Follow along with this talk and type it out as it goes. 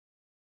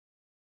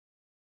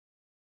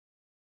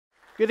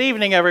Good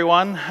evening,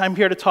 everyone. I'm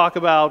here to talk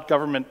about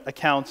government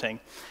accounting.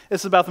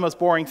 This is about the most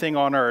boring thing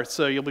on earth,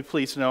 so you'll be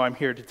pleased to know I'm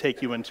here to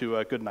take you into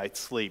a good night's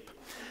sleep.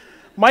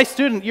 My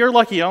student, you're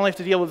lucky, you only have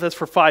to deal with this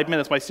for 5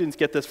 minutes. My students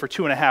get this for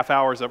 2.5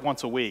 hours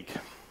once a week.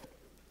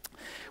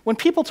 When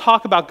people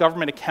talk about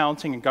government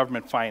accounting and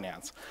government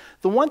finance,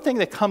 the one thing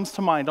that comes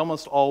to mind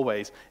almost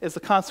always is the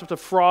concept of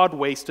fraud,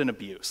 waste, and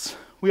abuse.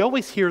 We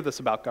always hear this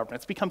about government.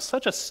 It's become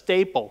such a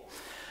staple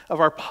of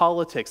our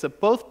politics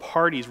that both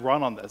parties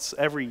run on this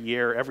every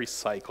year, every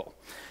cycle.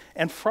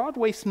 And fraud,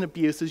 waste, and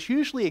abuse is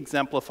usually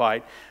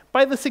exemplified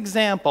by this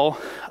example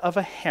of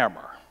a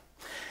hammer.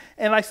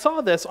 And I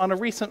saw this on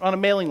a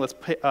mailing list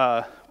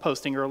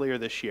posting earlier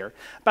this year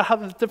about how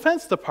the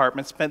Defense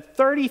Department spent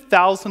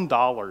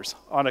 $30,000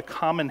 on a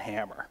common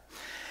hammer.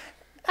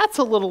 That's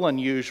a little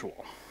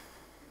unusual.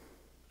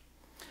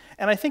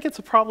 And I think it's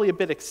probably a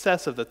bit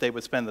excessive that they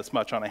would spend this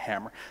much on a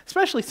hammer,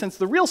 especially since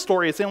the real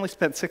story is they only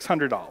spent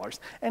 $600.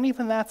 And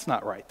even that's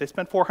not right. They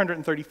spent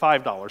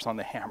 $435 on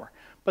the hammer.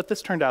 But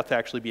this turned out to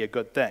actually be a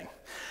good thing.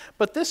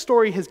 But this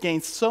story has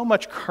gained so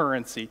much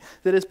currency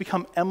that it has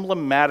become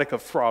emblematic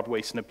of fraud,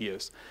 waste, and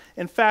abuse.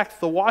 In fact,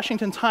 the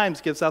Washington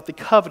Times gives out the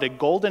coveted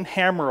Golden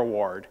Hammer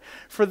Award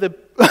for the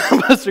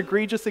most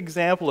egregious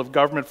example of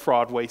government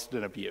fraud, waste,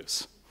 and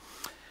abuse.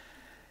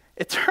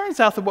 It turns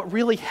out that what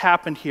really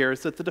happened here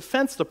is that the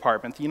Defense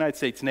Department, the United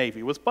States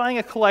Navy, was buying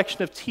a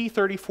collection of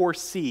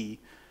T-34C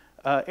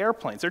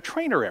airplanes. They're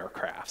trainer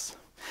aircrafts.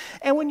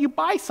 And when you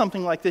buy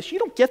something like this, you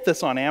don't get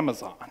this on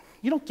Amazon.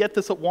 You don't get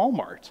this at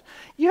Walmart.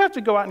 You have to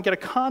go out and get a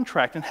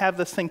contract and have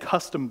this thing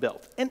custom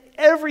built. And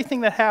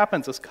everything that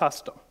happens is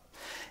custom.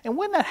 And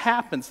when that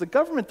happens, the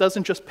government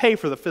doesn't just pay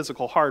for the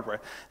physical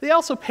hardware. They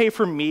also pay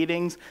for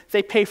meetings,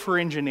 they pay for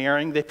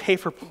engineering, they pay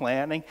for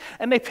planning,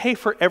 and they pay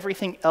for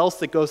everything else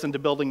that goes into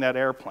building that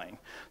airplane.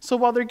 So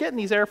while they're getting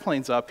these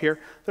airplanes up here,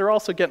 they're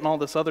also getting all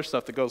this other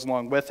stuff that goes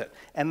along with it.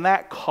 And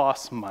that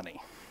costs money.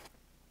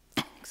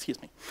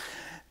 Excuse me.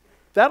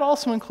 That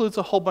also includes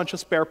a whole bunch of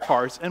spare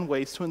parts and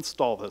ways to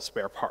install those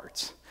spare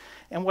parts.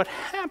 And what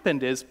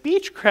happened is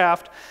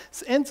Beechcraft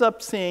ends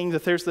up seeing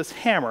that there's this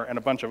hammer and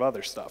a bunch of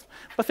other stuff.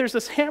 But there's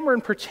this hammer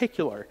in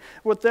particular.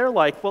 What they're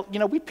like, well, you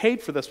know, we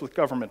paid for this with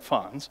government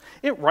funds.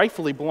 It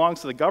rightfully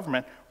belongs to the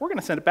government. We're going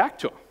to send it back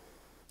to them.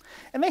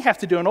 And they have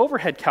to do an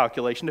overhead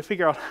calculation to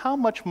figure out how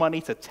much money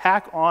to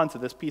tack on to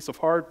this piece of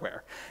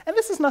hardware. And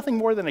this is nothing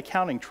more than an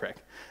accounting trick.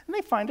 And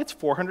they find it's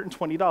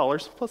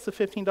 $420 plus the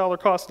 $15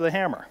 cost of the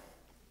hammer.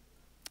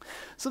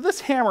 So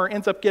this hammer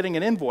ends up getting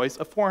an invoice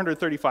of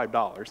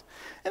 $435.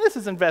 And this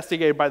is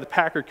investigated by the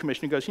Packard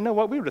Commission, who goes, you know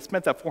what, we would have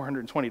spent that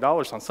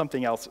 $420 on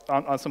something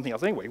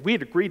else anyway. We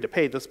had agreed to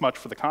pay this much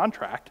for the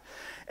contract,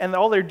 and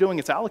all they're doing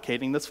is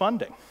allocating this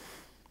funding.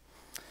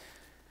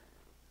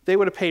 They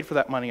would have paid for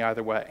that money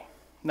either way.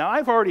 Now,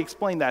 I've already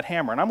explained that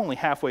hammer, and I'm only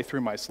halfway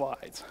through my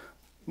slides.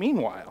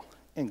 Meanwhile,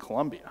 in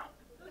Columbia,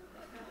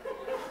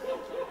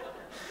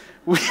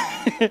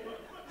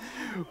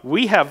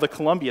 we have the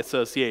Columbia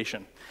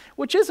Association,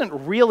 which isn't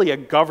really a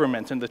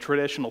government in the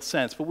traditional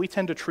sense, but we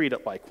tend to treat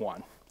it like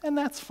one. And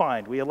that's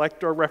fine. We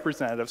elect our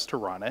representatives to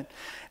run it,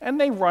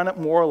 and they run it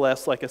more or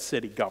less like a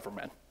city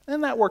government.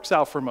 And that works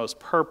out for most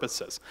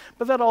purposes.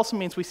 But that also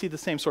means we see the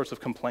same sorts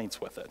of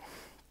complaints with it.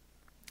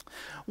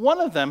 One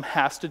of them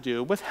has to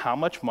do with how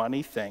much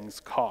money things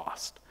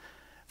cost.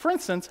 For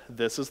instance,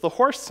 this is the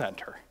Horse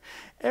Center.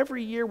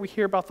 Every year we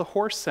hear about the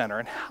Horse Center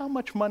and how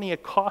much money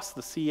it costs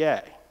the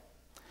CA.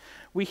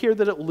 We hear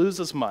that it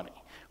loses money.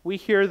 We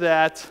hear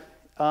that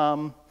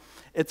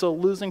it's a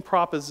losing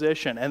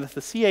proposition and that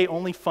the CA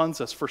only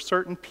funds us for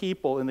certain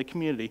people in the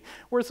community,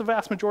 whereas the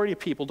vast majority of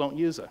people don't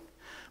use it.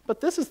 But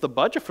this is the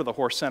budget for the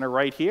Horse Center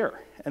right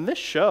here. And this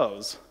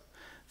shows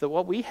that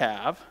what we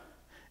have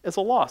is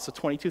a loss of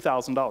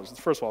 $22,000.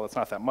 First of all, that's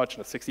not that much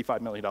in a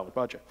 $65 million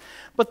budget.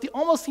 But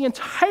almost the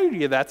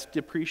entirety of that's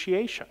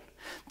depreciation.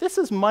 This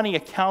is money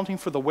accounting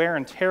for the wear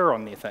and tear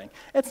on the thing.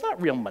 It's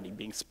not real money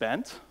being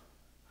spent.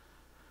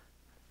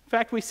 In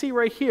fact, we see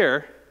right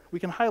here, we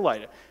can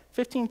highlight it,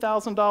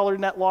 $15,000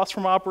 net loss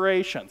from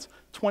operations.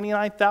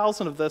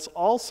 $29,000 of this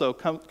also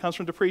comes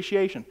from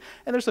depreciation.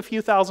 And there's a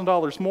few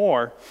 $1,000s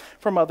more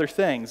from other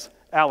things,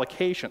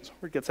 allocations.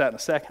 We'll get to that in a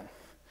second.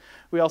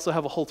 We also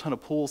have a whole ton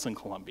of pools in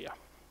Columbia.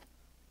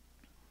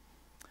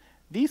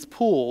 These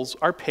pools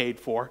are paid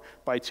for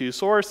by two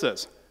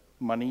sources.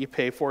 Money you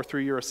pay for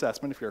through your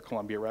assessment if you're a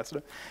Columbia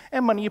resident,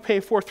 and money you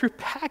pay for through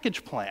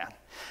package plan.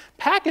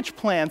 Package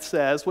plan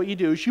says what you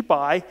do is you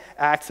buy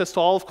access to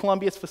all of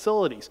Columbia's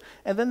facilities,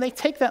 and then they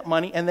take that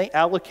money and they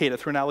allocate it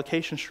through an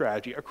allocation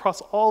strategy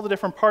across all the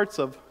different parts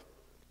of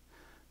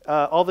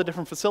all the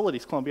different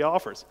facilities Columbia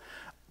offers.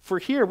 For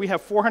here, we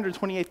have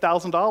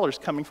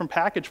 $428,000 coming from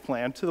package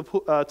plan to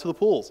the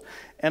pools,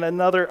 and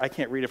another, I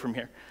can't read it from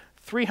here,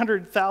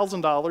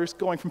 $300,000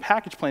 going from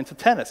package plan to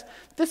tennis.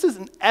 This is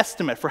an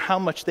estimate for how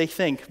much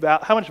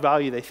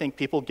value they think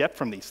people get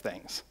from these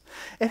things.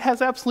 It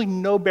has absolutely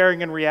no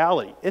bearing in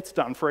reality. It's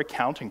done for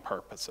accounting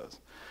purposes.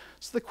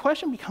 So the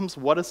question becomes,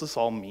 what does this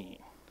all mean?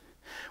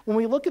 When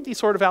we look at these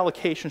sort of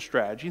allocation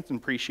strategies, and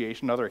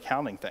depreciation and other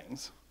accounting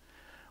things,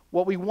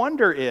 What we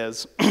wonder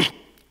is,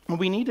 what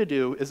we need to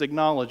do is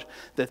acknowledge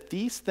that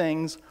these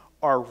things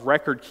are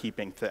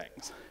record-keeping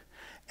things.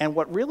 And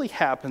what really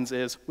happens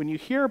is, when you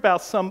hear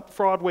about some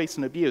fraud, waste,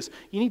 and abuse,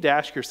 you need to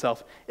ask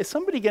yourself, is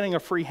somebody getting a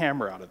free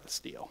hammer out of this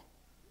deal?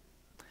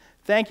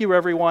 Thank you,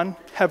 everyone.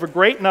 Have a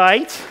great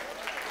night.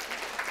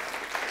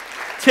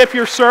 Tip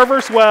your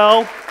servers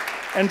well,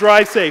 and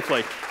drive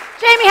safely.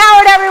 Jamie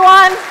Howard,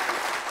 everyone.